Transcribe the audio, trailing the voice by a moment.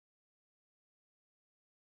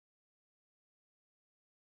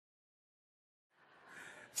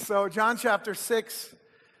So John chapter 6,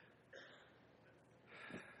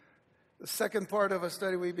 the second part of a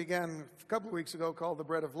study we began a couple of weeks ago called The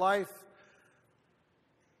Bread of Life.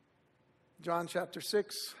 John chapter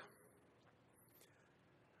 6,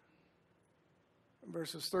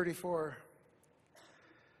 verses 34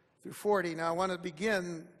 through 40. Now I want to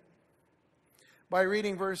begin by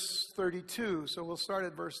reading verse 32. So we'll start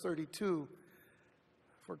at verse 32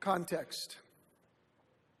 for context.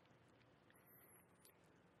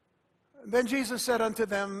 Then Jesus said unto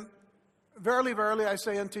them, Verily, verily, I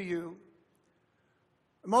say unto you,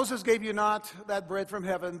 Moses gave you not that bread from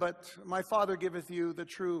heaven, but my Father giveth you the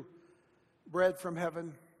true bread from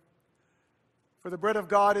heaven. For the bread of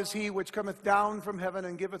God is he which cometh down from heaven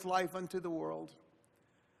and giveth life unto the world.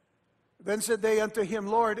 Then said they unto him,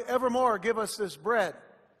 Lord, evermore give us this bread.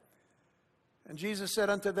 And Jesus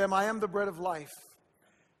said unto them, I am the bread of life.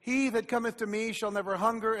 He that cometh to me shall never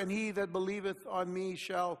hunger, and he that believeth on me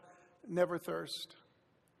shall never thirst.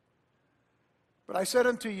 But I said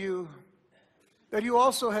unto you that you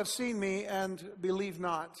also have seen me and believe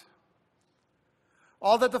not.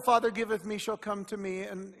 All that the Father giveth me shall come to me,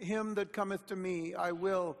 and him that cometh to me I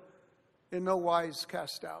will in no wise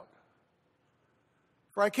cast out.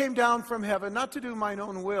 For I came down from heaven not to do mine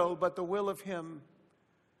own will, but the will of him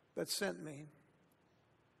that sent me.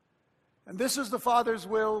 And this is the Father's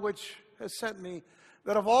will which has sent me,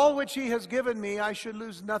 that of all which he has given me I should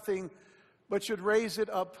lose nothing, but should raise it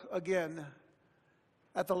up again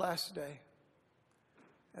at the last day.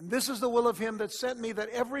 And this is the will of him that sent me, that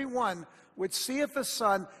every one which seeth the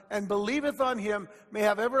Son and believeth on him may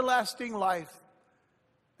have everlasting life,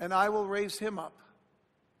 and I will raise him up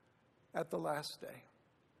at the last day.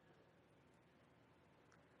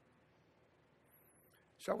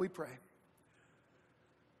 Shall we pray?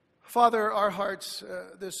 Father, our hearts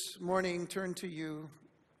this morning turn to you.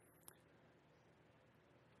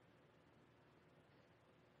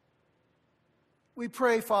 We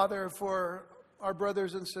pray, Father, for our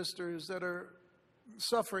brothers and sisters that are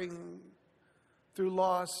suffering through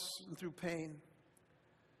loss and through pain.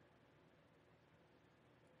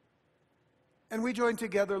 And we join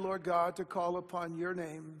together, Lord God, to call upon your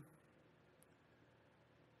name,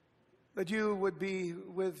 that you would be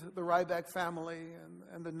with the Ryback family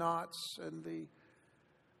and the Knotts and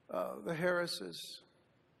the Harrises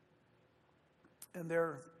and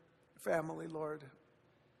their family, Lord,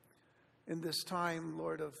 in this time,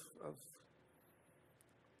 Lord, of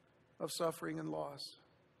suffering and loss.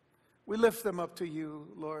 We lift them up to you,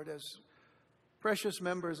 Lord, as precious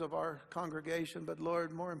members of our congregation, but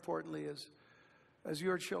Lord, more importantly, as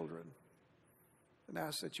your children, and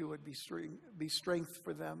ask that you would be strength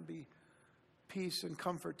for them, be peace and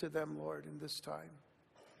comfort to them, Lord, in this time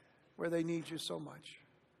where they need you so much.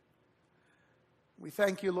 We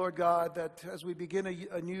thank you, Lord God, that as we begin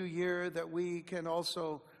a new year, that we can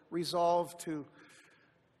also resolve to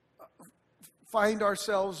find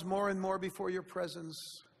ourselves more and more before your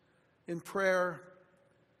presence in prayer,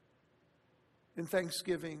 in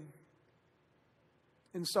thanksgiving,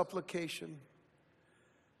 in supplication,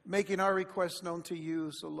 making our requests known to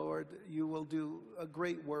you, so Lord, you will do a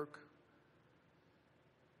great work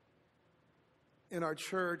in our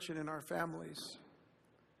church and in our families.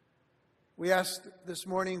 We ask this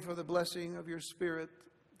morning for the blessing of your Spirit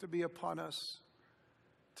to be upon us,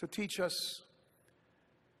 to teach us,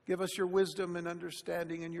 give us your wisdom and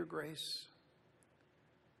understanding and your grace,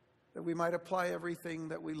 that we might apply everything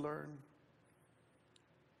that we learn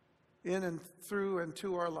in and through and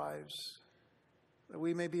to our lives, that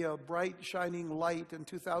we may be a bright, shining light in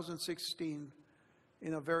 2016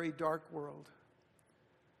 in a very dark world.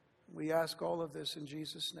 We ask all of this in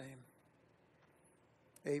Jesus' name.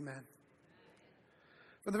 Amen.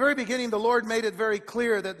 From the very beginning, the Lord made it very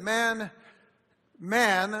clear that man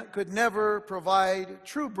could never provide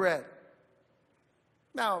true bread.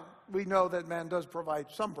 Now, we know that man does provide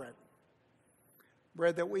some bread.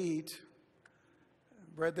 Bread that we eat,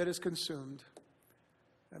 bread that is consumed,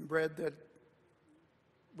 and bread that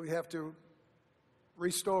we have to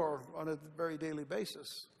restore on a very daily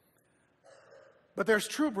basis. But there's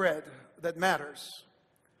true bread that matters.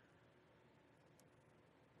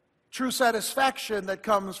 True satisfaction that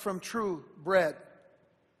comes from true bread.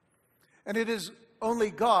 And it is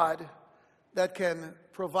only God that can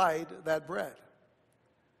provide that bread.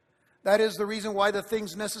 That is the reason why the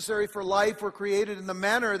things necessary for life were created in the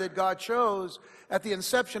manner that God chose at the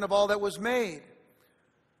inception of all that was made.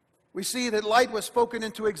 We see that light was spoken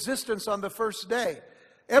into existence on the first day.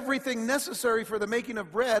 Everything necessary for the making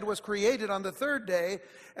of bread was created on the third day,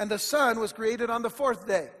 and the sun was created on the fourth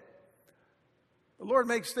day. The Lord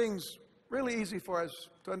makes things really easy for us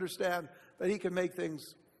to understand that he can make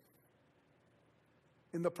things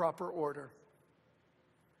in the proper order.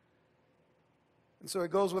 And so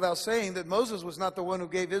it goes without saying that Moses was not the one who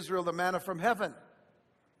gave Israel the manna from heaven.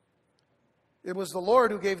 It was the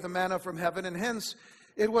Lord who gave the manna from heaven, and hence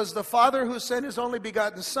it was the Father who sent his only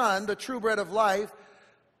begotten Son, the true bread of life,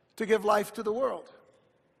 to give life to the world.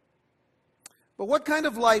 But what kind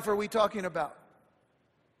of life are we talking about?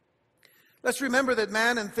 Let's remember that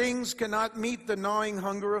man and things cannot meet the gnawing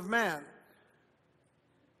hunger of man.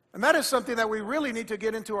 And that is something that we really need to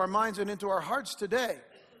get into our minds and into our hearts today.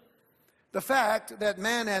 The fact that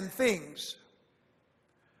man and things,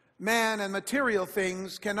 man and material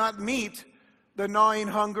things, cannot meet the gnawing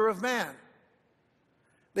hunger of man.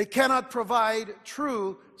 They cannot provide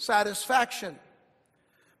true satisfaction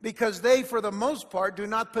because they, for the most part, do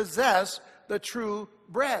not possess the true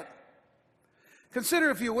bread. Consider,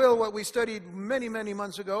 if you will, what we studied many, many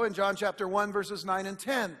months ago in John chapter 1, verses 9 and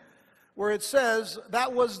 10, where it says,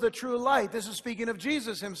 that was the true light. This is speaking of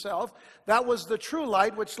Jesus himself. That was the true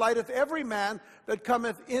light, which lighteth every man that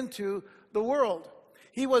cometh into the world.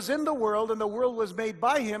 He was in the world, and the world was made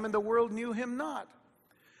by him, and the world knew him not.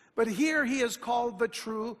 But here he is called the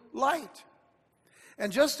true light.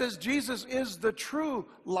 And just as Jesus is the true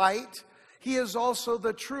light, he is also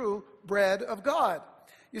the true bread of God.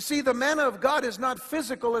 You see, the manna of God is not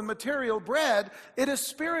physical and material bread, it is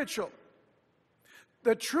spiritual.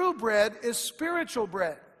 The true bread is spiritual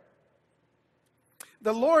bread.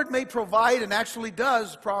 The Lord may provide, and actually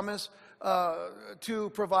does promise to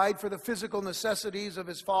provide for the physical necessities of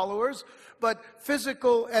his followers, but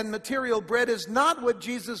physical and material bread is not what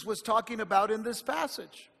Jesus was talking about in this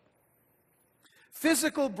passage.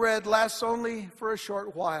 Physical bread lasts only for a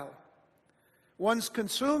short while. Once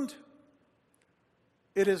consumed,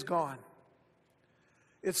 it is gone.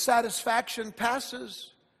 Its satisfaction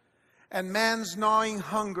passes, and man's gnawing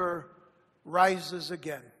hunger rises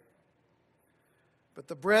again. But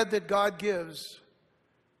the bread that God gives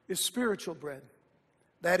is spiritual bread.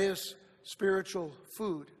 That is spiritual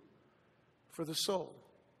food for the soul.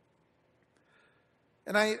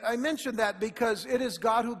 And I mention that because it is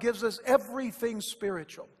God who gives us everything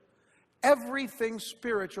spiritual. Everything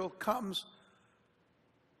spiritual comes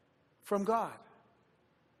from God.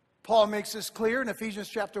 Paul makes this clear in Ephesians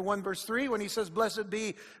chapter 1, verse 3, when he says, "Blessed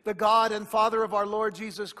be the God and Father of our Lord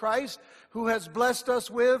Jesus Christ, who has blessed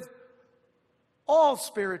us with all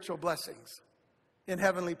spiritual blessings in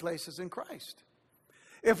heavenly places in Christ."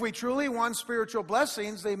 If we truly want spiritual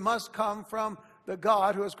blessings, they must come from the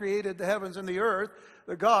God who has created the heavens and the earth,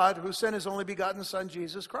 the God who sent his only begotten Son,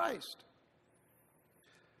 Jesus Christ.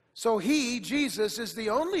 So he, Jesus, is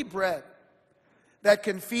the only bread that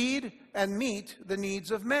can feed and meet the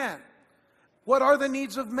needs of man. What are the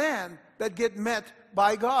needs of man that get met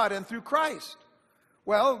by God and through Christ?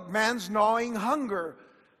 Well, man's gnawing hunger.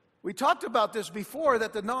 We talked about this before,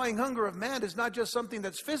 that the gnawing hunger of man is not just something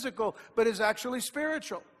that's physical, but is actually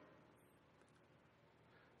spiritual.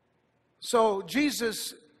 So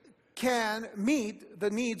Jesus can meet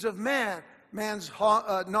the needs of man. Man's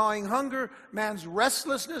gnawing hunger, man's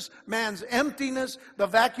restlessness, man's emptiness, the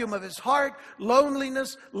vacuum of his heart,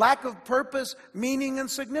 loneliness, lack of purpose, meaning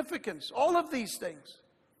and significance. All of these things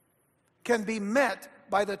can be met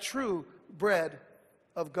by the true bread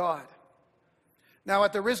of God. Now,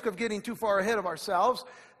 at the risk of getting too far ahead of ourselves,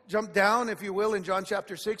 jump down, if you will, in John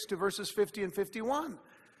chapter 6 to verses 50 and 51.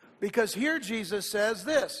 Because here Jesus says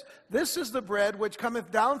this, "This is the bread which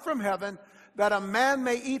cometh down from heaven, that a man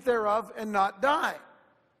may eat thereof and not die."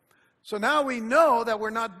 So now we know that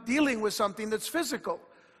we're not dealing with something that's physical,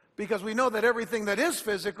 because we know that everything that is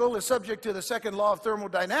physical is subject to the second law of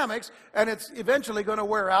thermodynamics, and it's eventually going to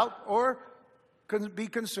wear out or be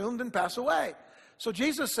consumed and pass away. So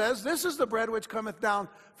Jesus says, "This is the bread which cometh down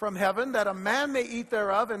from heaven, that a man may eat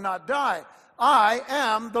thereof and not die. I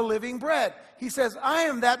am the living bread." He says, "I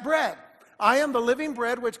am that bread. I am the living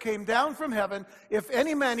bread which came down from heaven. If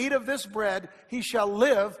any man eat of this bread, he shall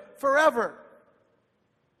live forever."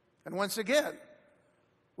 And once again,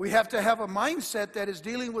 we have to have a mindset that is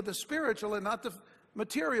dealing with the spiritual and not the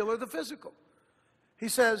material or the physical. He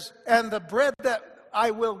says, "And the bread that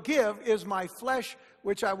I will give is my flesh,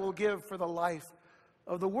 which I will give for the life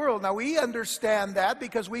of the world." Now we understand that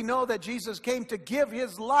because we know that Jesus came to give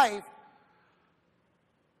his life,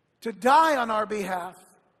 to die on our behalf,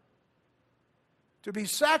 to be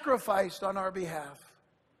sacrificed on our behalf.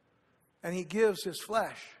 And he gives his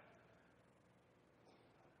flesh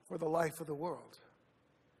for the life of the world.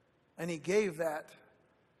 And he gave that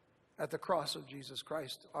at the cross of Jesus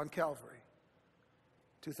Christ on Calvary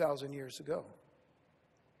 2,000 years ago.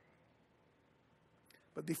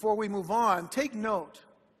 But before we move on, take note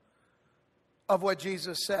of what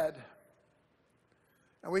Jesus said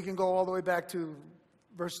And we can go all the way back to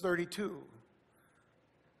verse 32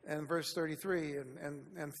 and verse 33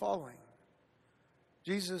 and following.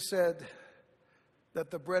 Jesus said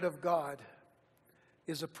that the bread of God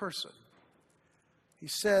is a person. He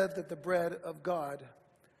said that the bread of God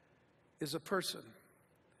is a person.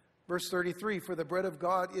 Verse 33, for the bread of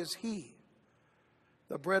God is He.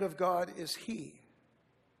 The bread of God is He.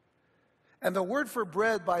 And the word for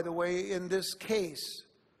bread, by the way, in this case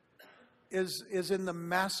is in the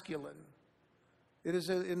masculine. It is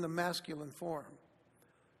in the masculine form.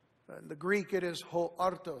 In the Greek, it is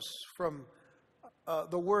hoartos, from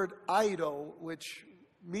the word eido, which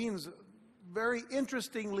means, very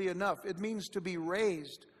interestingly enough, it means to be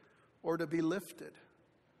raised or to be lifted.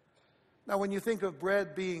 Now, when you think of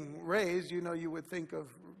bread being raised, you would think of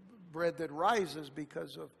bread that rises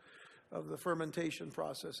because of the fermentation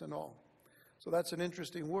process and all. So that's an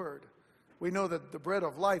interesting word. We know that the bread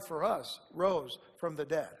of life for us rose from the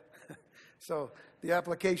dead. So the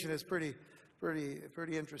application is pretty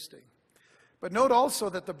interesting. But note also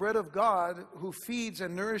that the bread of God, who feeds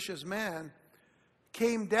and nourishes man,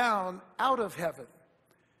 came down out of heaven.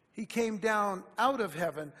 He came down out of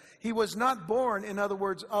heaven. He was not born, in other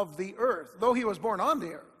words, of the earth, though he was born on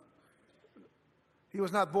the earth. He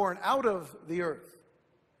was not born out of the earth.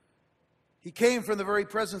 He came from the very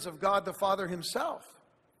presence of God the Father himself.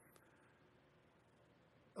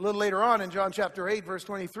 A little later on in John chapter 8, verse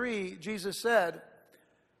 23, Jesus said,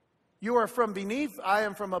 you are from beneath, I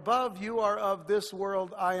am from above. You are of this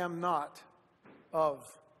world, I am not of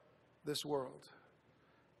this world.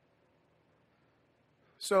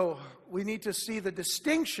 So we need to see the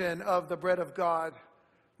distinction of the bread of God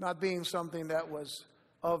not being something that was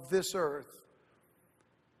of this earth.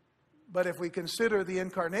 But if we consider the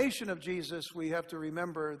incarnation of Jesus, we have to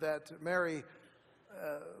remember that Mary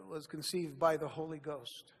was conceived by the Holy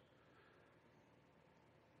Ghost.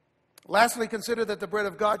 Lastly, consider that the bread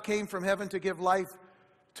of God came from heaven to give life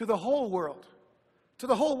to the whole world. To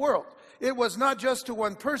the whole world. It was not just to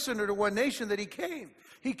one person or to one nation that he came.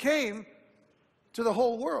 He came to the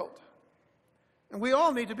whole world. And we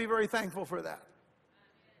all need to be very thankful for that.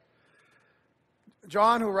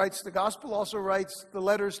 John, who writes the gospel, also writes the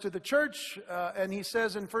letters to the church, and he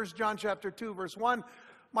says in 1 John chapter 2, verse 1,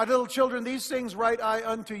 my little children, these things write I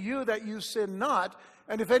unto you, that you sin not.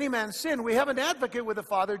 And if any man sin, we have an advocate with the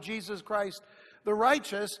Father, Jesus Christ the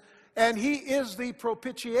righteous, and he is the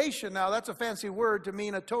propitiation. Now, that's a fancy word to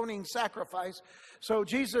mean atoning sacrifice. So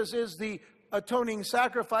Jesus is the atoning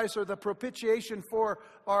sacrifice, or the propitiation for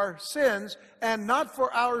our sins, and not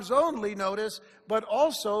for ours only, notice, but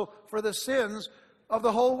also for the sins of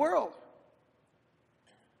the whole world.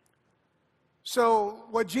 So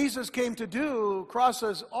what Jesus came to do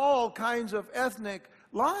crosses all kinds of ethnic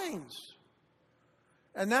lines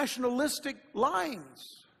and nationalistic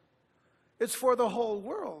lines. It's for the whole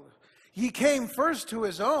world. He came first to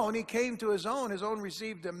his own. He came to his own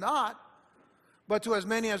received him not. But to as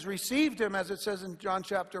many as received him, as it says in John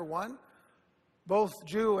chapter 1, both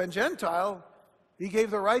Jew and Gentile, he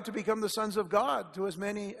gave the right to become the sons of God to as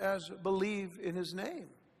many as believe in his name.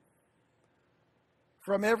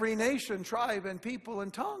 From every nation, tribe, and people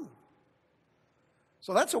and tongue.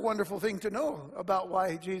 So that's a wonderful thing to know about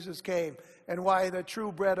why Jesus came and why the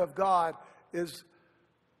true bread of God is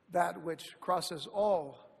that which crosses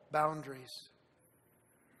all boundaries.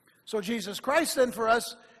 So Jesus Christ then for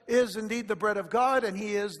us is indeed the bread of God, and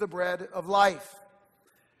he is the bread of life.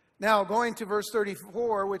 Now, going to verse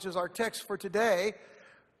 34, which is our text for today,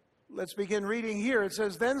 let's begin reading here. It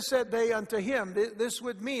says, then said they unto him, this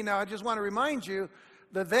would mean, now I just want to remind you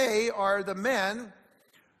that they are the men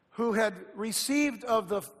who had received of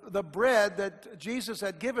the bread that Jesus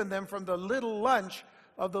had given them from the little lunch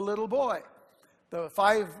of the little boy. The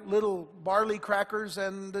 5 little barley crackers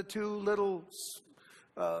and the 2 little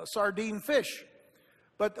sardine fish.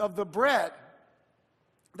 But of the bread,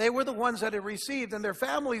 they were the ones that had received, and their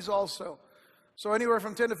families also. So anywhere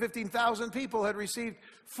from 10 to 15,000 people had received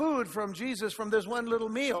food from Jesus from this one little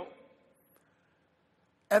meal.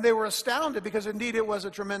 And they were astounded because indeed it was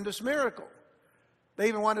a tremendous miracle. They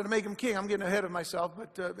even wanted to make him king. I'm getting ahead of myself,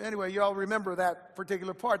 but anyway, you all remember that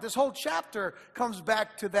particular part. This whole chapter comes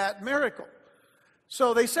back to that miracle.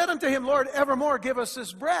 So they said unto him, Lord, evermore give us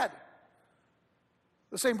this bread.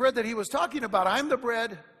 The same bread that he was talking about. I'm the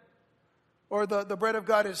bread, or the bread of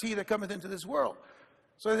God is he that cometh into this world.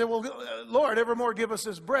 So they said, well, Lord, evermore give us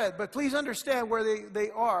this bread. But please understand where they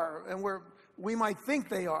are and where we might think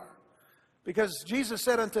they are. Because Jesus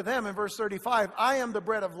said unto them in verse 35, I am the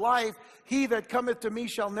bread of life. He that cometh to me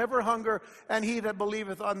shall never hunger, and he that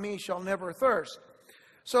believeth on me shall never thirst.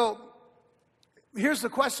 So here's the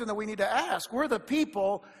question that we need to ask. Were the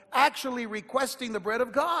people actually requesting the bread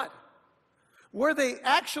of God? Were they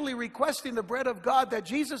actually requesting the bread of God that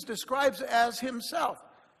Jesus describes as himself?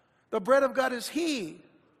 The bread of God is he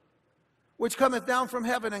which cometh down from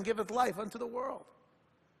heaven and giveth life unto the world.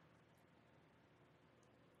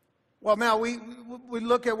 Well, now we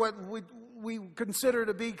look at what we consider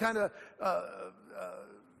to be kind of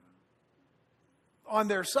on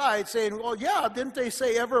their side, saying, well, yeah, didn't they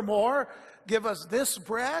say evermore, give us this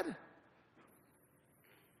bread?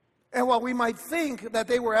 And while we might think that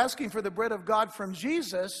they were asking for the bread of God from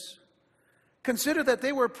Jesus, consider that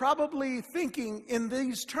they were probably thinking in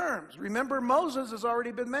these terms. Remember, Moses has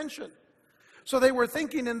already been mentioned. So they were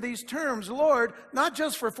thinking in these terms, Lord, not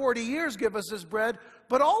just for 40 years give us this bread,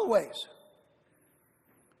 but always.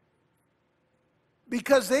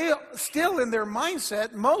 Because they still in their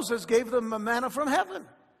mindset, Moses gave them the manna from heaven.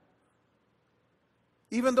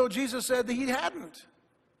 Even though Jesus said that he hadn't.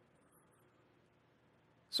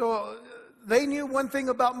 So they knew one thing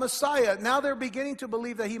about Messiah. Now they're beginning to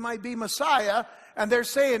believe that he might be Messiah. And they're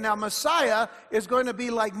saying now Messiah is going to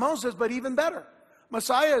be like Moses, but even better.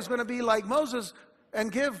 Messiah is going to be like Moses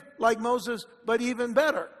and give like Moses, but even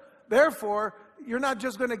better. Therefore, you're not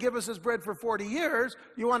just going to give us this bread for 40 years.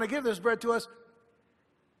 You want to give this bread to us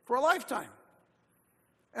for a lifetime.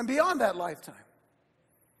 And beyond that lifetime.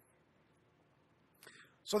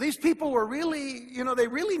 So these people were really, they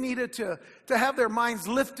really needed to have their minds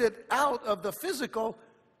lifted out of the physical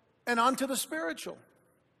and onto the spiritual.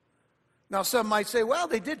 Now some might say, well,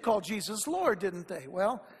 they did call Jesus Lord, didn't they?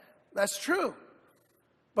 Well, that's true.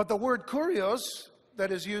 But the word kurios that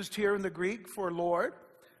is used here in the Greek for Lord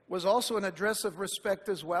was also an address of respect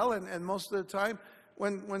as well. And most of the time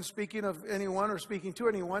when speaking of anyone or speaking to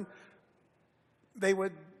anyone, they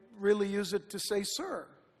would really use it to say sir,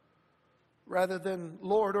 rather than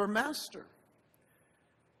Lord or Master.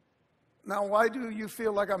 Now, why do you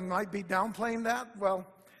feel like I might be downplaying that? Well,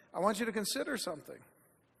 I want you to consider something.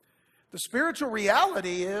 The spiritual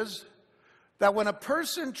reality is that when a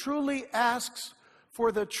person truly asks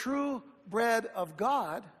for the true bread of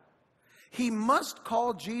God, he must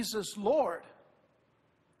call Jesus Lord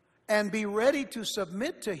and be ready to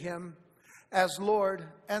submit to him as Lord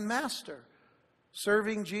and Master,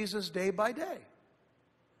 serving Jesus day by day.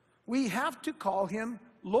 We have to call him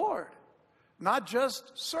Lord, not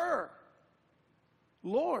just Sir.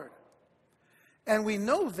 Lord. And we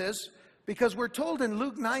know this because we're told in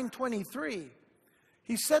Luke 9:23,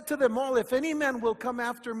 he said to them all, if any man will come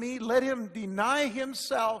after me, let him deny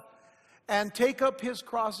himself and take up his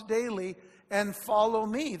cross daily and follow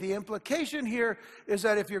me. The implication here is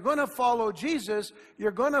that if you're going to follow Jesus,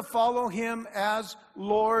 you're going to follow him as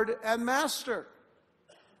Lord and Master.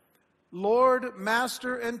 Lord,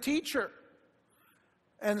 Master, and Teacher.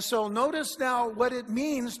 And so notice now what it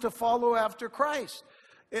means to follow after Christ.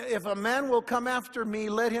 If a man will come after me,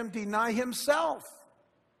 let him deny himself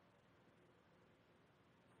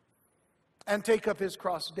and take up his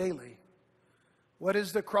cross daily. What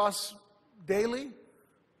is the cross daily?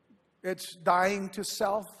 It's dying to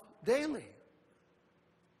self daily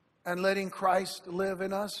and letting Christ live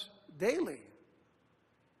in us daily.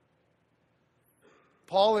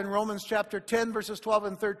 Paul in Romans chapter 10, verses 12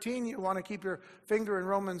 and 13, you want to keep your finger in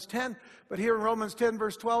Romans 10. But here in Romans 10,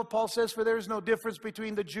 verse 12, Paul says, for there is no difference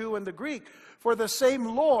between the Jew and the Greek. For the same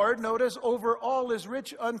Lord, notice, over all is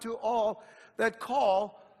rich unto all that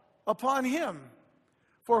call upon him.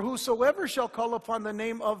 For whosoever shall call upon the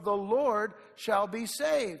name of the Lord shall be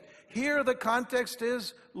saved. Here the context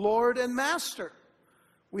is Lord and Master.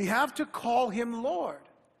 We have to call him Lord.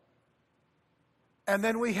 And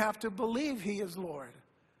then we have to believe he is Lord.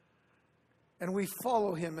 And we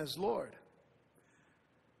follow him as Lord.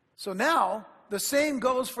 So now, the same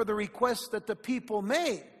goes for the request that the people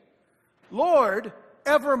made. Lord,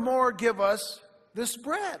 evermore give us this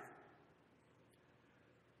bread.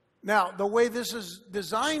 Now, the way this is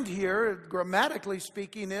designed here, grammatically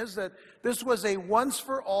speaking, is that this was a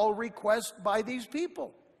once-for-all request by these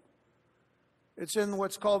people. It's in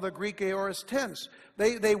what's called the Greek aorist tense.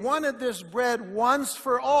 They wanted this bread once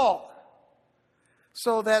for all,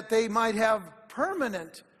 so that they might have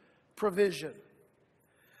permanent provision.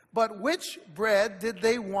 But which bread did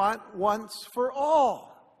they want once for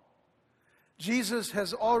all? Jesus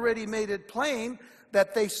has already made it plain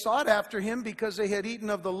that they sought after him because they had eaten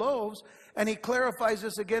of the loaves. And he clarifies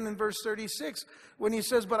this again in verse 36 when he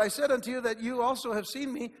says, but I said unto you that you also have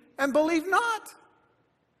seen me and believe not.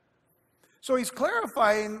 So he's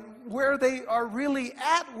clarifying where they are really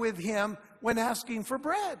at with him when asking for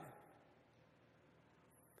bread.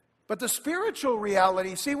 But the spiritual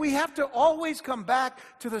reality, see, we have to always come back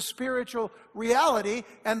to the spiritual reality,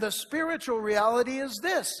 and the spiritual reality is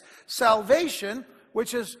this: salvation,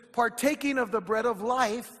 which is partaking of the bread of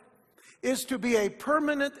life, is to be a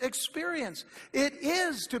permanent experience. It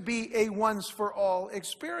is to be a once-for-all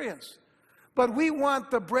experience. But we want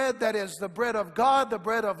the bread that is the bread of God, the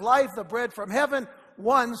bread of life, the bread from heaven,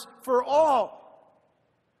 once for all.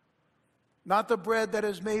 Not the bread that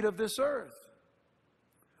is made of this earth.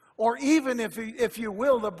 Or even, if you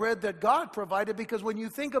will, the bread that God provided. Because when you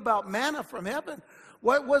think about manna from heaven,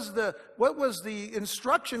 what was the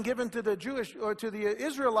instruction given to the Jewish or to the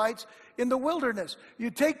Israelites in the wilderness?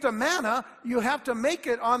 You take the manna, you have to make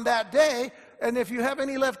it on that day, and if you have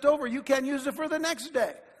any left over, you can't use it for the next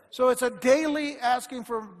day. So it's a daily asking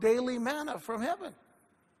for daily manna from heaven.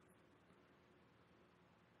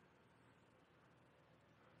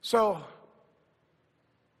 So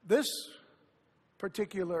this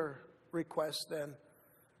particular request, then,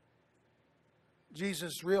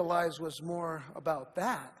 Jesus realized was more about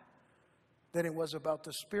that than it was about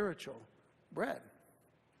the spiritual bread.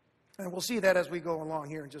 And we'll see that as we go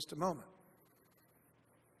along here in just a moment.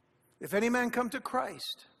 If any man come to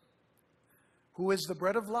Christ, who is the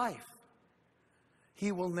bread of life,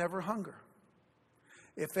 he will never hunger.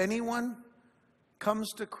 If anyone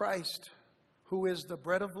comes to Christ, who is the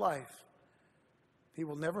bread of life, he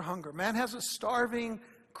will never hunger. Man has a starving,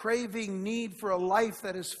 craving need for a life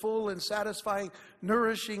that is full and satisfying,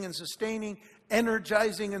 nourishing and sustaining,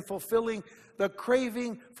 energizing and fulfilling. The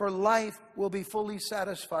craving for life will be fully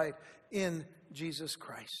satisfied in Jesus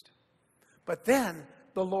Christ. But then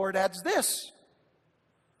the Lord adds this.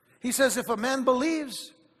 He says, if a man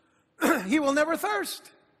believes, he will never thirst.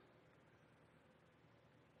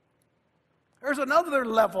 There's another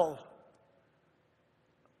level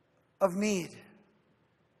of need.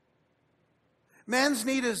 Man's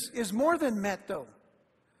need is more than met, though.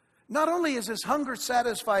 Not only is his hunger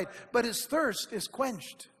satisfied, but his thirst is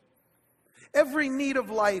quenched. Every need of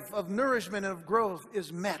life, of nourishment, and of growth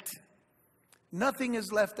is met. Nothing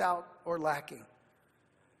is left out or lacking.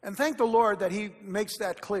 And thank the Lord that He makes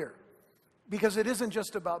that clear. Because it isn't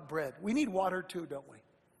just about bread. We need water too, don't we?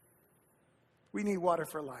 We need water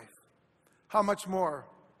for life. How much more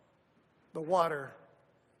the water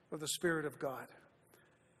of the Spirit of God?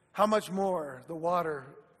 How much more the water,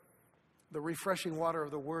 the refreshing water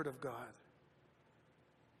of the Word of God?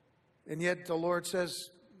 And yet the Lord says,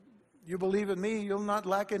 you believe in me, you'll not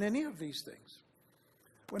lack in any of these things.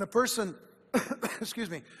 When a person,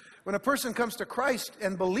 when a person comes to Christ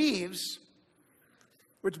and believes,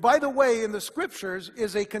 which by the way in the Scriptures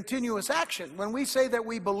is a continuous action. When we say that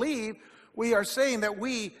we believe, we are saying that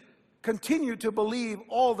we continue to believe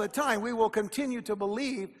all the time. We will continue to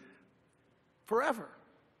believe forever.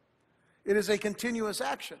 It is a continuous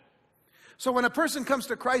action. So when a person comes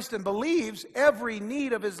to Christ and believes, every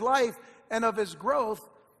need of his life and of his growth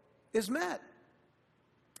is met.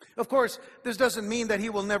 Of course, this doesn't mean that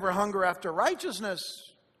he will never hunger after righteousness.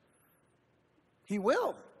 He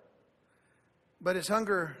will. But his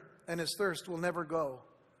hunger and his thirst will never go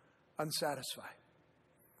unsatisfied.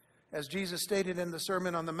 As Jesus stated in the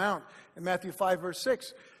Sermon on the Mount in Matthew 5, verse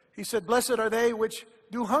 6, He said, blessed are they which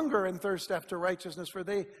do hunger and thirst after righteousness, for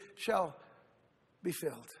they shall be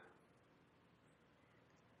filled.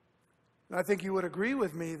 And I think you would agree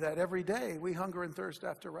with me that every day we hunger and thirst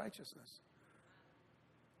after righteousness.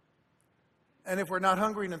 And if we're not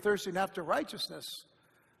hungering and thirsting after righteousness,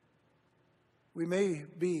 we may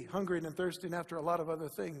be hungering and thirsting after a lot of other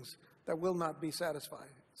things that will not be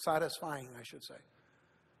satisfying, I should say.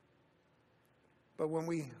 But when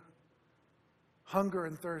we hunger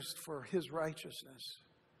and thirst for His righteousness,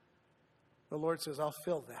 the Lord says, I'll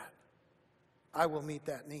fill that. I will meet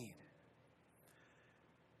that need.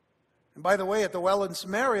 And by the way, at the well in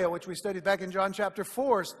Samaria, which we studied back in John chapter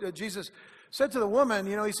 4, Jesus said to the woman,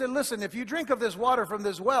 He said, listen, if you drink of this water from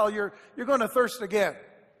this well, you're going to thirst again.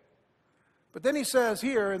 But then He says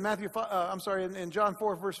here in in John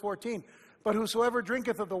 4, verse 14, but whosoever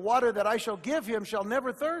drinketh of the water that I shall give him shall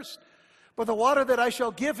never thirst. But the water that I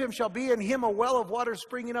shall give him shall be in him a well of water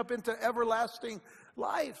springing up into everlasting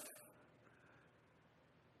life.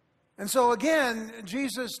 And so again,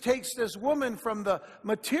 Jesus takes this woman from the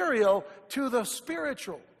material to the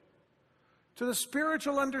spiritual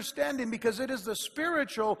understanding, because it is the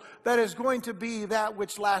spiritual that is going to be that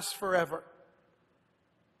which lasts forever.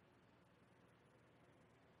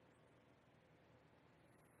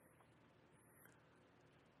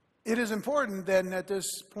 It is important then at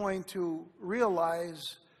this point to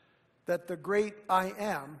realize that the great I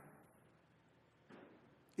Am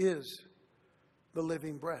is the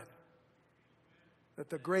living bread. that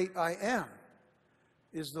the great I am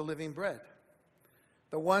is the living bread.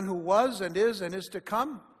 The one who was and is to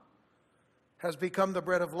come has become the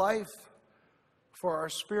bread of life for our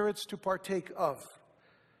spirits to partake of.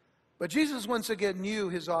 But Jesus once again knew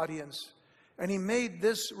his audience, and he made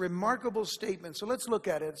this remarkable statement. So let's look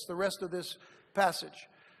at it. It's the rest of this passage.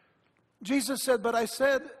 Jesus said, "But I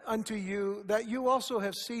said unto you that you also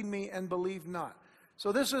have seen me and believe not."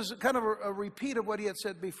 So this is kind of a repeat of what he had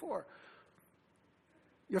said before.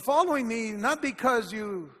 You're following me not because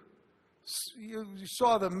you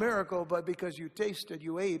saw the miracle, but because you tasted,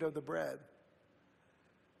 you ate of the bread.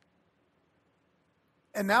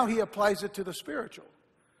 And now he applies it to the spiritual.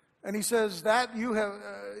 And he says that you have,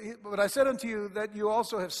 but I said unto you that you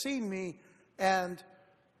also have seen me and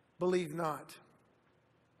believe not.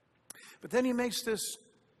 But then he makes this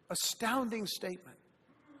astounding statement.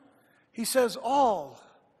 He says, all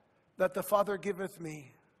that the Father giveth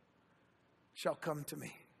me shall come to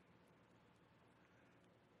me.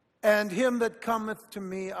 And him that cometh to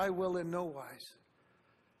me I will in no wise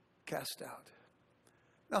cast out.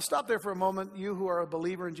 Now stop there for a moment, you who are a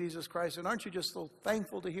believer in Jesus Christ, and aren't you just so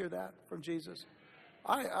thankful to hear that from Jesus?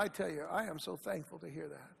 I tell you, I am so thankful to hear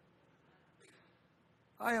that.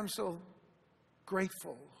 I am so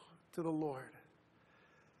grateful to the Lord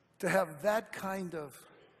to have that kind of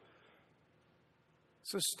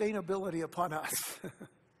sustainability upon us.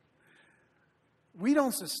 We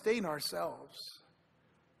don't sustain ourselves.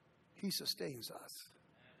 He sustains us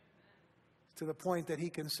to the point that he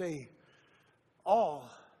can say, all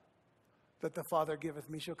that the Father giveth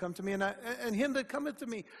me shall come to me, and him that cometh to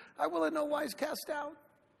me I will in no wise cast out.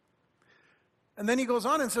 And then he goes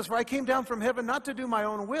on and says, for I came down from heaven not to do my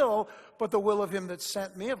own will, but the will of him that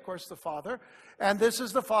sent me, of course the Father. And this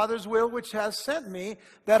is the Father's will which has sent me,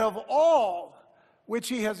 that of all which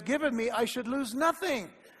he has given me I should lose nothing.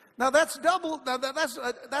 Now that's double.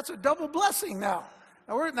 That's a double blessing now.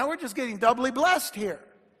 Now we're just getting doubly blessed here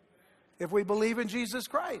if we believe in Jesus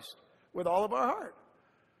Christ with all of our heart.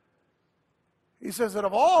 He says that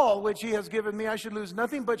of all which he has given me, I should lose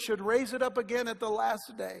nothing, but should raise it up again at the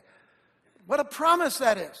last day. What a promise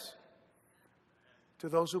that is to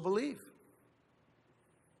those who believe.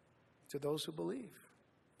 To those who believe.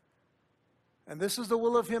 And this is the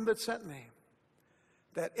will of him that sent me,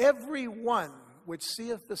 that every one which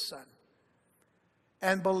seeth the Son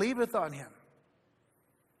and believeth on him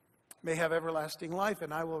may have everlasting life,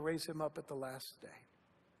 and I will raise him up at the last day.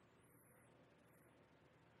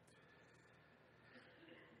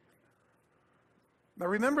 Now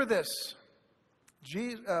remember this,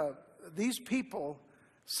 these people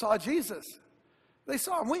saw Jesus. They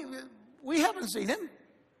saw him. We haven't seen him.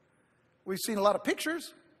 We've seen a lot of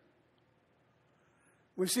pictures.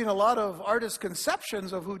 We've seen a lot of artists'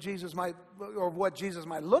 conceptions of who Jesus might, or what Jesus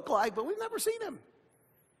might look like, but we've never seen him.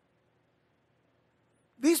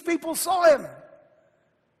 These people saw him.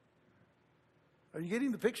 Are you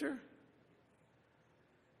getting the picture?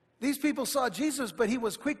 These people saw Jesus, but he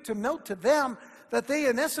was quick to note to them that they,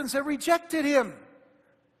 in essence, have rejected him.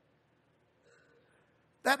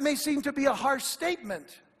 That may seem to be a harsh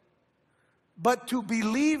statement, but to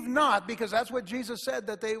believe not, because that's what Jesus said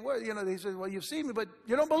that they were. You know, he said, well, you've seen me, but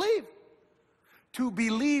you don't believe. To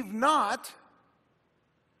believe not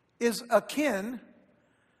is akin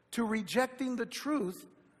to rejecting the truth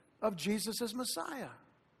of Jesus as Messiah.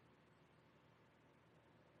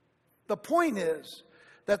 The point is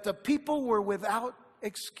that the people were without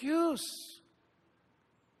excuse.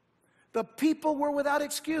 The people were without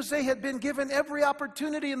excuse. They had been given every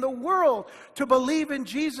opportunity in the world to believe in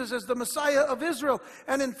Jesus as the Messiah of Israel,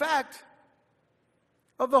 and in fact,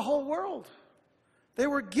 of the whole world. They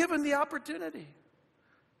were given the opportunity.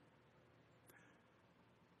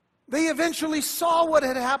 They eventually saw what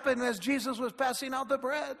had happened as Jesus was passing out the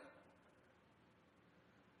bread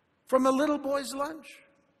from a little boy's lunch.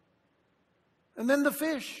 And then the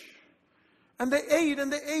fish. And they ate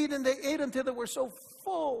and they ate and they ate until they were so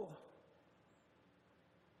full.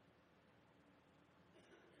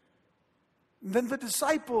 And then the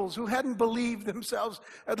disciples who hadn't believed themselves,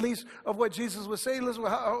 at least of what Jesus was saying, listen,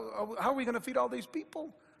 how are we going to feed all these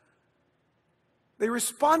people? They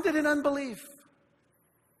responded in unbelief.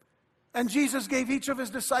 And Jesus gave each of his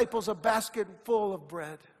disciples a basket full of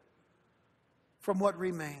bread from what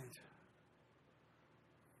remained.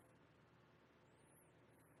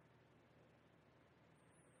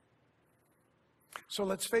 So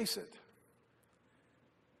let's face it.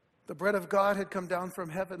 The bread of God had come down from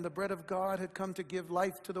heaven. The bread of God had come to give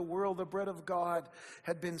life to the world. The bread of God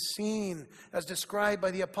had been seen as described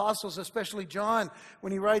by the apostles, especially John,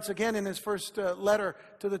 when he writes again in his first letter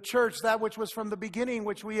to the church, that which was from the beginning,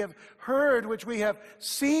 which we have heard, which we have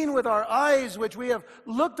seen with our eyes, which we have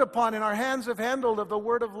looked upon and our hands have handled of the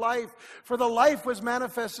word of life. For the life was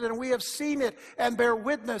manifested, and we have seen it and bear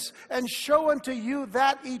witness and show unto you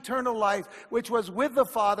that eternal life, which was with the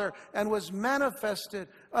Father and was manifested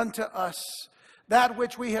unto us. That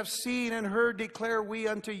which we have seen and heard declare we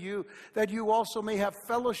unto you, that you also may have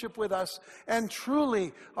fellowship with us. And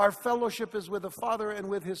truly our fellowship is with the Father and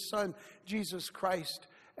with his Son, Jesus Christ.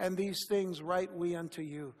 And these things write we unto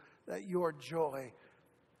you, that your joy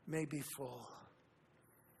may be full.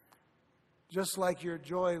 Just like your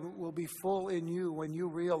joy will be full in you when you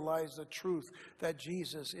realize the truth that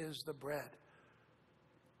Jesus is the bread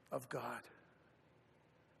of God.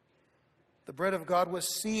 The bread of God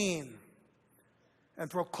was seen and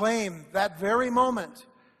proclaimed that very moment.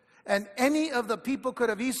 And any of the people could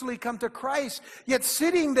have easily come to Christ. Yet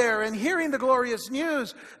sitting there and hearing the glorious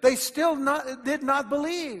news, they still did not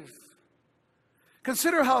believe.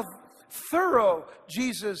 Consider how thorough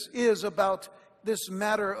Jesus is about this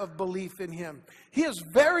matter of belief in him. He is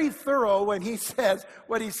very thorough when he says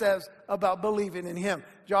what he says about believing in him.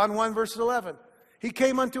 John 1 verse 11. He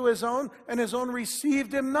came unto his own, and his own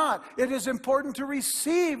received him not. It is important to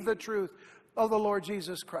receive the truth of the Lord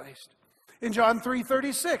Jesus Christ. In John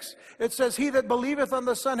 3:36, it says, he that believeth on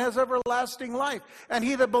the Son has everlasting life, and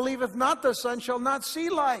he that believeth not the Son shall not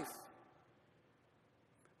see life.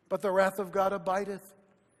 But the wrath of God abideth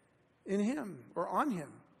in him, or on him.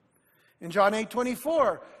 In John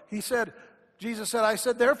 8:24, Jesus said, I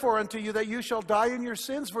said therefore unto you that you shall die in your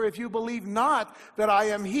sins, for if you believe not that I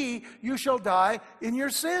am he, you shall die in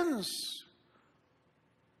your sins.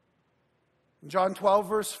 In John 12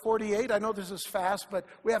 verse 48, I know this is fast, but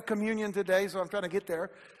we have communion today, so I'm trying to get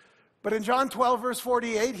there. But in John 12 verse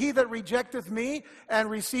 48, he that rejecteth me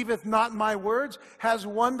and receiveth not my words has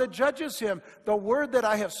one that judges him. The word that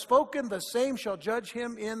I have spoken, the same shall judge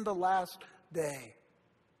him in the last day.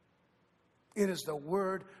 It is the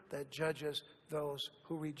word that judges those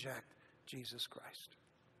who reject Jesus Christ.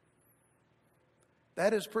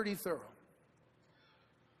 That is pretty thorough.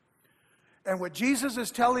 And what Jesus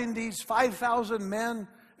is telling these 5,000 men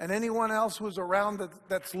and anyone else who's around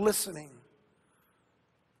that's listening,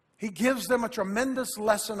 he gives them a tremendous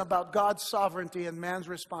lesson about God's sovereignty and man's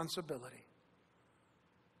responsibility.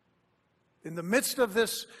 In the midst of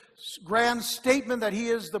this grand statement that he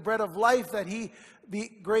is the bread of life, that he, the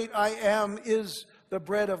great I am, is the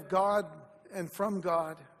bread of God and from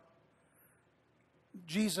God,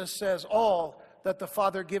 Jesus says, all that the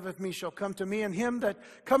Father giveth me shall come to me, and him that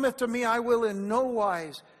cometh to me I will in no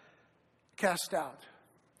wise cast out.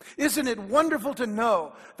 Isn't it wonderful to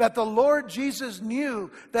know that the Lord Jesus knew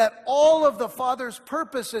that all of the Father's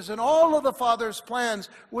purposes and all of the Father's plans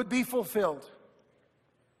would be fulfilled?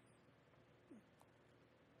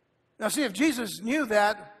 Now see, if Jesus knew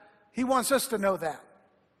that, he wants us to know that.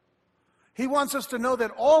 He wants us to know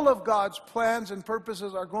that all of God's plans and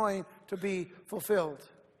purposes are going to be fulfilled.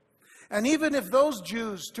 And even if those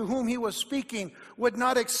Jews to whom he was speaking would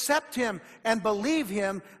not accept him and believe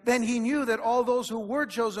him, then he knew that all those who were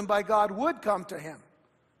chosen by God would come to him.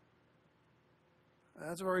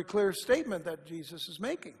 That's a very clear statement that Jesus is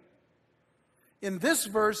making. In this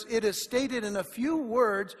verse, it is stated in a few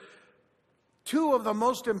words two of the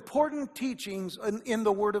most important teachings in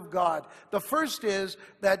the Word of God. The first is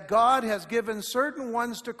that God has given certain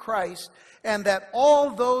ones to Christ, and that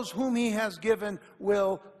all those whom he has given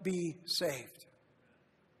will be saved.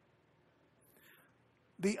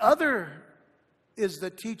 The other is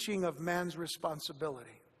the teaching of man's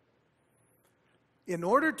responsibility. In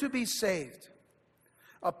order to be saved,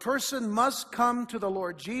 a person must come to the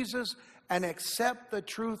Lord Jesus and accept the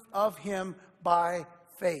truth of him by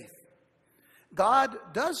faith. God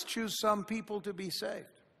does choose some people to be saved.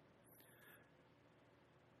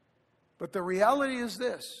 But the reality is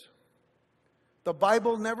this: the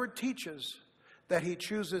Bible never teaches that he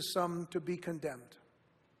chooses some to be condemned.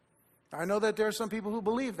 I know that there are some people who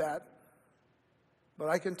believe that, but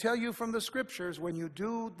I can tell you from the Scriptures, when you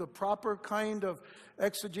do the proper kind of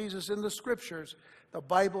exegesis in the Scriptures, the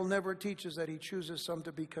Bible never teaches that he chooses some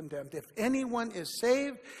to be condemned. If anyone is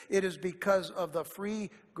saved, it is because of the free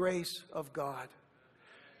grace of God.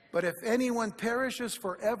 But if anyone perishes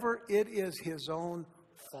forever, it is his own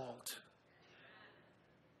fault.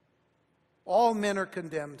 All men are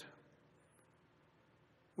condemned.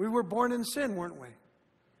 We were born in sin, weren't we?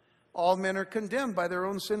 All men are condemned by their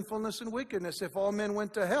own sinfulness and wickedness. If all men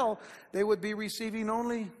went to hell, they would be receiving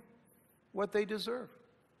only what they deserve.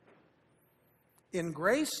 In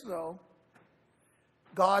grace, though,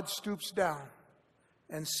 God stoops down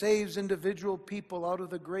and saves individual people out of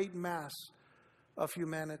the great mass of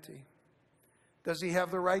humanity. Does he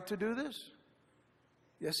have the right to do this?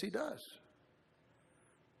 Yes, he does.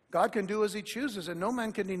 God can do as he chooses, and no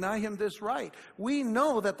man can deny him this right. We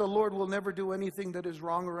know that the Lord will never do anything that is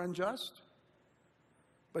wrong or unjust.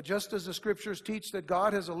 But just as the scriptures teach that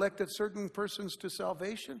God has elected certain persons to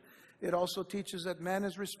salvation, it also teaches that man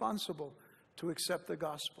is responsible to accept the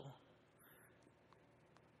gospel.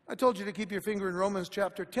 I told you to keep your finger in Romans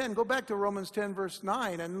chapter 10. Go back to Romans 10 verse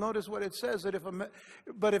 9 and notice what it says.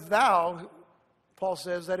 But if thou, Paul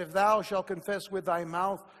says, that if thou shalt confess with thy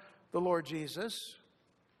mouth the Lord Jesus,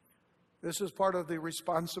 this is part of the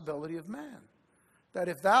responsibility of man. That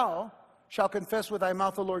if thou shalt confess with thy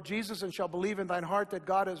mouth the Lord Jesus and shalt believe in thine heart that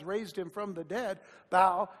God has raised him from the dead,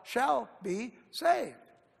 thou shalt be saved.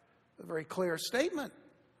 A very clear statement.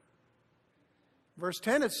 Verse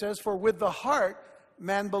 10 it says, for with the heart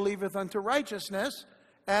man believeth unto righteousness,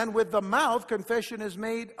 and with the mouth confession is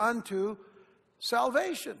made unto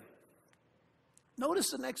salvation. Notice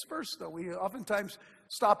the next verse, though. We oftentimes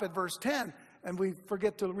stop at verse 10 and we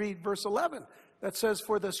forget to read verse 11. That says,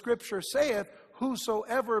 for the scripture saith,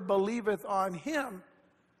 whosoever believeth on him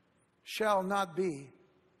shall not be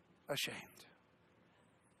ashamed.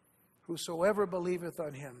 Whosoever believeth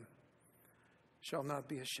on him shall not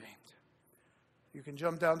be ashamed. You can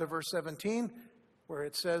jump down to verse 17, where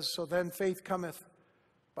it says, so then faith cometh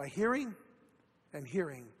by hearing, and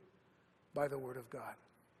hearing by the word of God.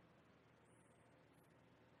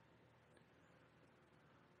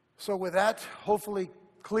 So with that hopefully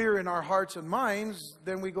clear in our hearts and minds,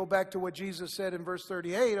 then we go back to what Jesus said in verse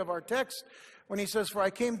 38 of our text, when he says, for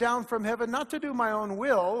I came down from heaven not to do my own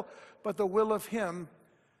will, but the will of him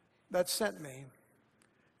that sent me.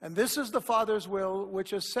 And this is the Father's will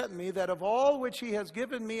which has sent me, that of all which he has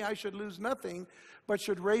given me I should lose nothing, but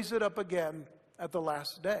should raise it up again at the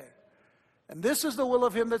last day. And this is the will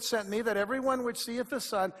of him that sent me, that everyone which seeth the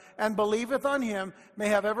Son and believeth on him may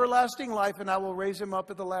have everlasting life, and I will raise him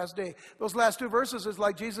up at the last day. Those last two verses is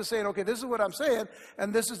like Jesus saying, okay, this is what I'm saying,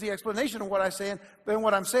 and this is the explanation of what I'm saying. Then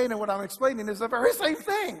what I'm saying and what I'm explaining is the very same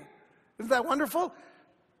thing. Isn't that wonderful?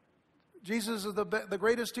 Jesus is the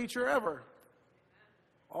greatest teacher ever.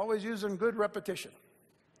 Always using good repetition.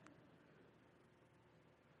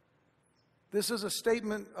 This is a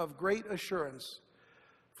statement of great assurance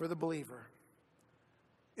for the believer.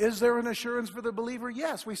 Is there an assurance for the believer?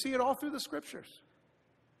 Yes, we see it all through the scriptures.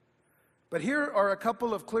 But here are a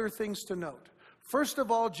couple of clear things to note. First of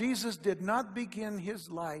all, Jesus did not begin his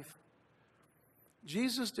life.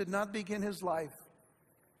 Jesus did not begin his life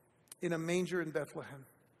in a manger in Bethlehem.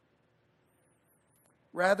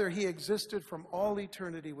 Rather, he existed from all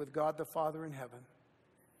eternity with God the Father in heaven.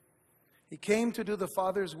 He came to do the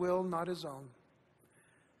Father's will, not his own.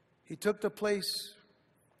 He took the place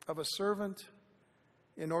of a servant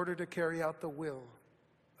in order to carry out the will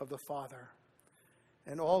of the Father.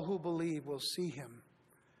 And all who believe will see him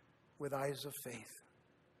with eyes of faith.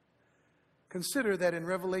 Consider that in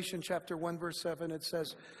Revelation chapter 1 verse 7 it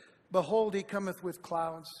says, behold, he cometh with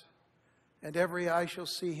clouds, and every eye shall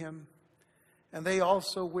see him, and they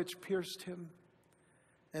also which pierced him,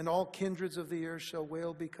 and all kindreds of the earth shall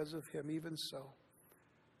wail because of him. Even so,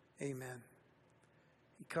 amen.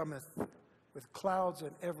 He cometh with clouds,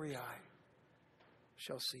 and every eye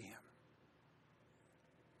shall see him.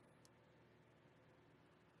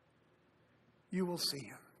 You will see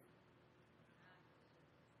him.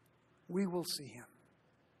 We will see him.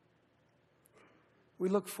 We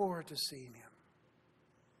look forward to seeing him.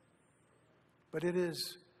 But it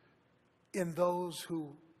is in those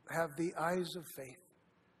who have the eyes of faith,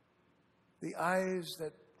 the eyes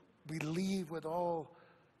that believe with all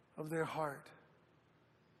of their heart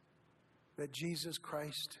that Jesus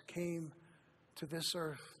Christ came to this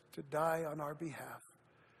earth to die on our behalf,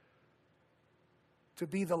 to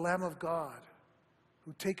be the Lamb of God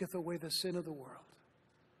who taketh away the sin of the world,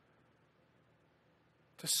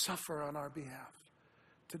 to suffer on our behalf,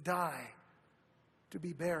 to die, to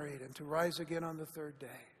be buried, and to rise again on the third day.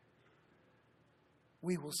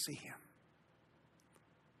 We will see him.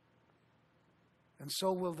 And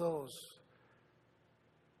so will those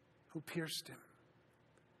who pierced him.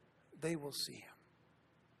 They will see him.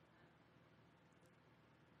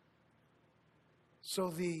 So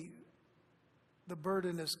the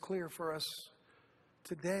burden is clear for us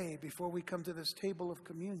today before we come to this table of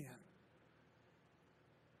communion.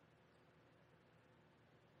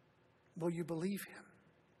 Will you believe him?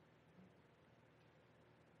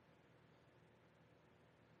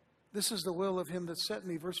 This is the will of him that sent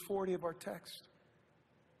me, verse 40 of our text.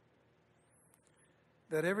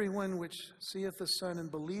 That everyone which seeth the Son and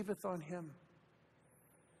believeth on him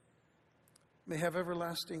may have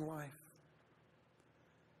everlasting life,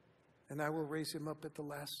 and I will raise him up at the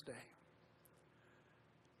last day.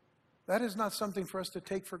 That is not something for us to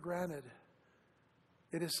take for granted.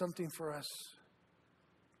 It is something for us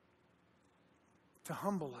to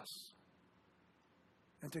humble us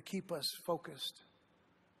and to keep us focused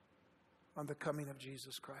on the coming of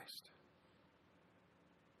Jesus Christ.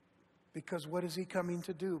 Because what is he coming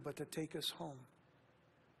to do but to take us home?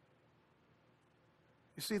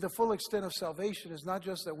 You see, the full extent of salvation is not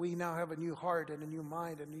just that we now have a new heart and a new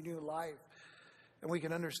mind and a new life, and we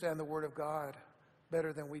can understand the Word of God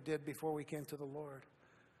better than we did before we came to the Lord.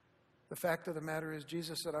 The fact of the matter is,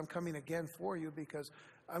 Jesus said, I'm coming again for you because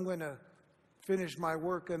I'm going to finish my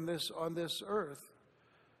work on this earth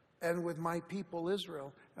and with my people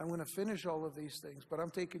Israel. I'm going to finish all of these things, but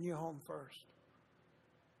I'm taking you home first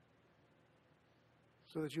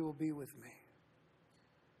so that you will be with me.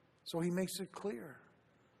 So he makes it clear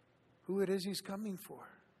who it is he's coming for.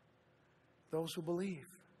 Those who believe,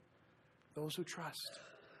 those who trust,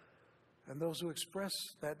 and those who express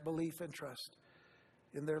that belief and trust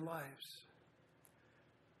in their lives.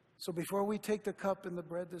 So before we take the cup and the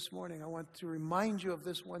bread this morning, I want to remind you of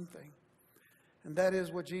this one thing. And that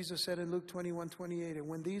is what Jesus said in Luke 21:28. And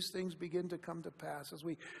when these things begin to come to pass, as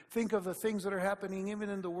we think of the things that are happening even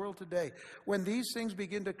in the world today, when these things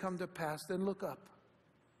begin to come to pass, then look up.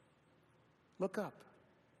 Look up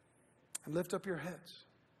and lift up your heads.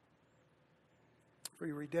 For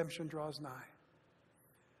your redemption draws nigh.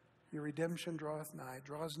 Your redemption draweth nigh,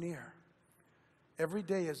 draws near. Every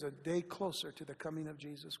day is a day closer to the coming of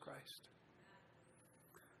Jesus Christ.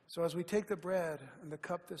 So as we take the bread and the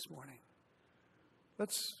cup this morning,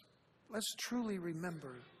 let's truly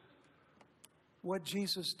remember what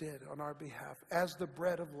Jesus did on our behalf as the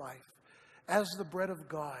bread of life, as the bread of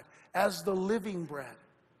God, as the living bread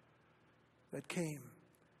that came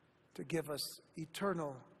to give us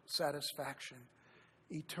eternal satisfaction,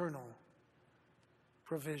 eternal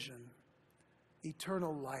provision,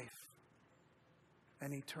 eternal life,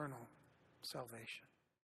 and eternal salvation.